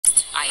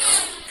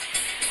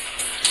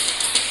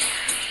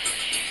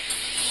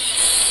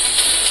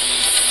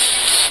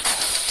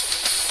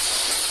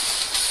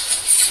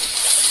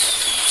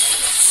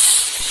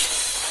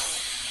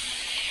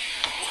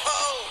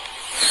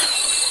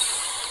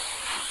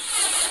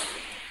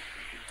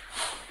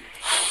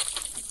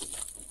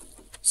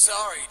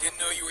sorry, didn't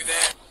know you were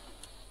there.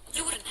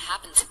 You wouldn't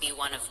happen to be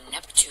one of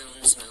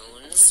Neptune's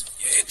moons.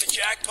 You hit the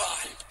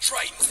jackpot.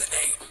 Triton's the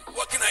name.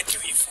 What can I do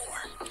you for?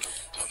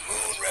 A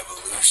moon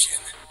revolution.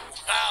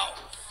 Wow.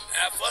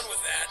 Have fun with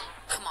that.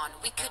 Come on,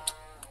 we could,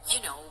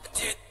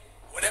 Did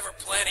whatever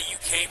planet you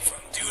came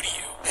from do to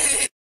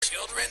you?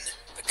 Children?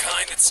 The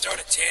kind that start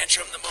a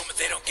tantrum the moment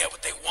they don't get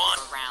what they want?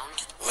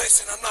 around.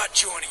 Listen, I'm not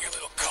joining your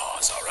little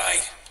cause,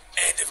 alright?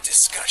 End of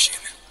discussion.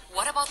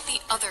 What about the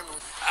other moon?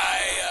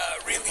 I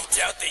really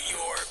doubt that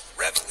your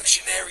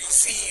revolutionary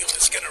zeal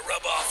is gonna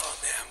rub off on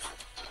them.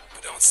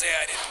 But don't say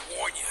I didn't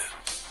warn you.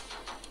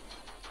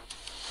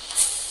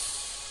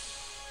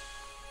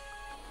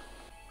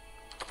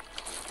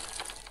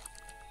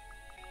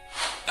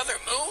 Other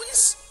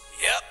moons?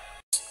 Yep.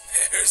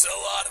 There's a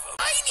lot of them.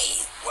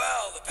 Tiny!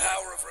 Well, the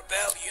power of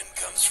rebellion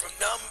comes from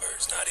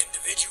numbers, not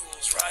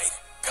individuals, right?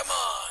 Come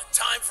on,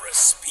 time for a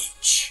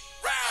speech.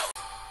 Round!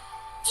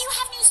 Do you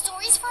have new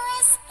stories for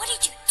us? What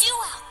did you do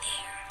out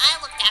there?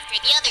 I looked after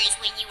the others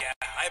when you... Yeah,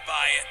 I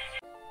buy it.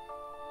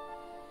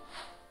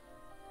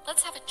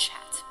 Let's have a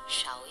chat,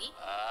 shall we?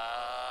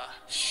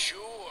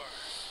 Sure.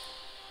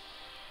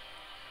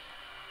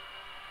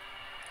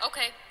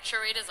 Okay,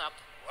 charade is up.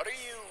 What are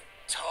you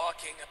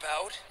talking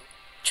about?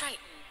 Triton,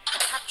 a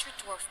captured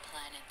dwarf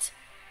planet.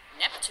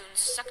 Neptune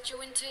sucked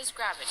you into his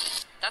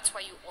gravity. That's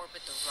why you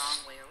orbit the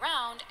wrong way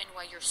around and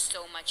why you're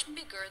so much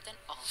bigger than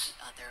all the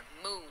other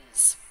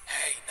moons.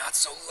 Hey, not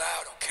so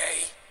loud,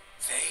 okay?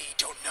 They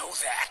don't know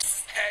that.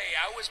 Hey,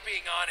 I was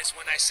being honest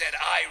when I said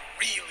I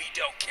really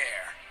don't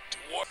care.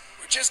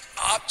 We're just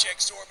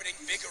objects orbiting,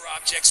 bigger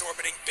objects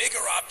orbiting,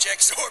 bigger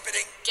objects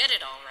orbiting. Get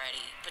it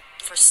already, but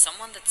for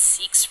someone that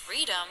seeks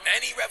freedom...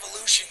 Many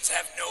revolutions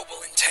have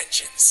noble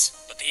intentions,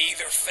 but they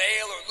either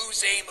fail or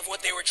lose aim of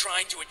what they were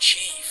trying to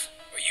achieve.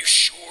 Are you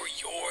sure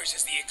yours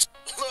is the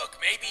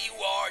Look, maybe you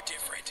are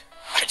different.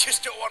 I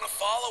just don't want to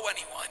follow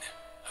anyone.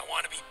 I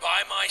want to be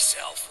by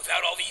myself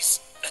without all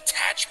these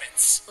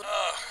attachments.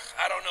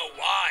 I don't know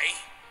why.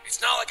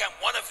 It's not like I'm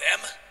one of them,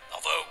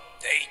 although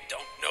they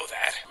don't know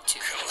that.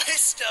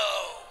 Callisto!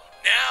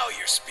 Now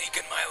you're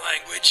speaking my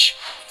language.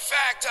 In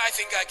fact, I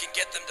think I can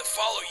get them to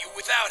follow you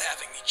without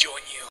having me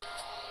join you.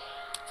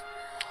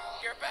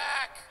 You're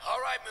back. All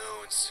right,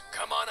 Moons,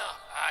 come on up.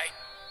 I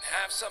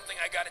have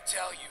something I gotta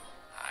tell you.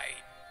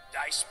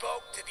 I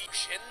spoke to the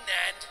ocean,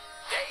 and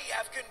they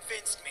have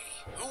convinced me.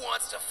 Who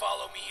wants to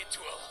follow me into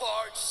a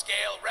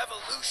large-scale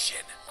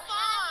revolution? Fun!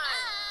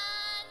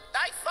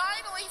 I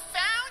finally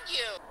found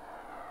you!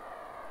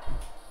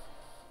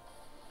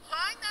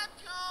 Hi,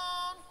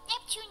 Neptune!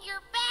 Neptune,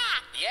 you're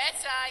back!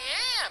 Yes, I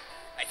am,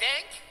 I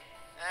think.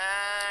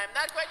 I'm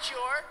not quite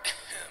sure.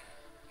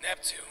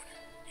 Neptune,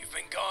 you've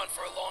been gone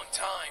for a long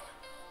time.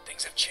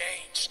 Things have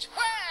changed.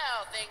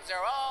 Well, things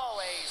are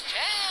always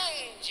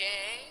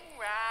changing,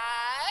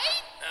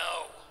 right?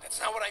 No, that's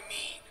not what I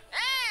mean.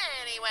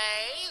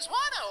 Anyways,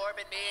 wanna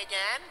orbit me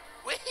again?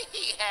 We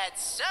had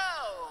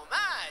so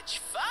much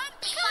fun.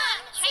 Come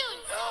on,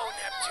 Triton! No,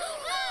 Neptune,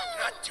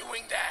 you're not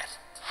doing that.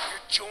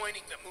 You're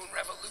joining the Moon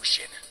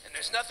Revolution, and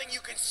there's nothing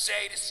you can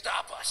say to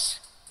stop us.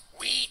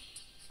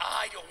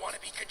 I don't want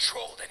to be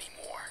controlled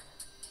anymore.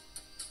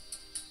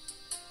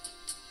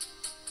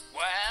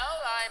 Well,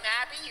 I'm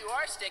happy you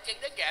are sticking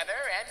together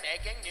and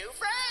making new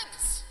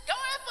friends. Go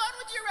have fun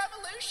with your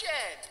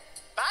revolution.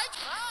 Bye,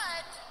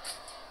 fun.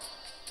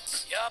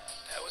 Yup,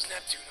 that was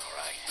Neptune, all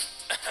right.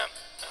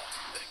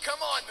 Come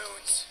on,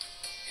 Moons.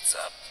 It's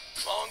a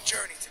long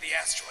journey to the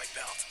asteroid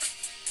belt.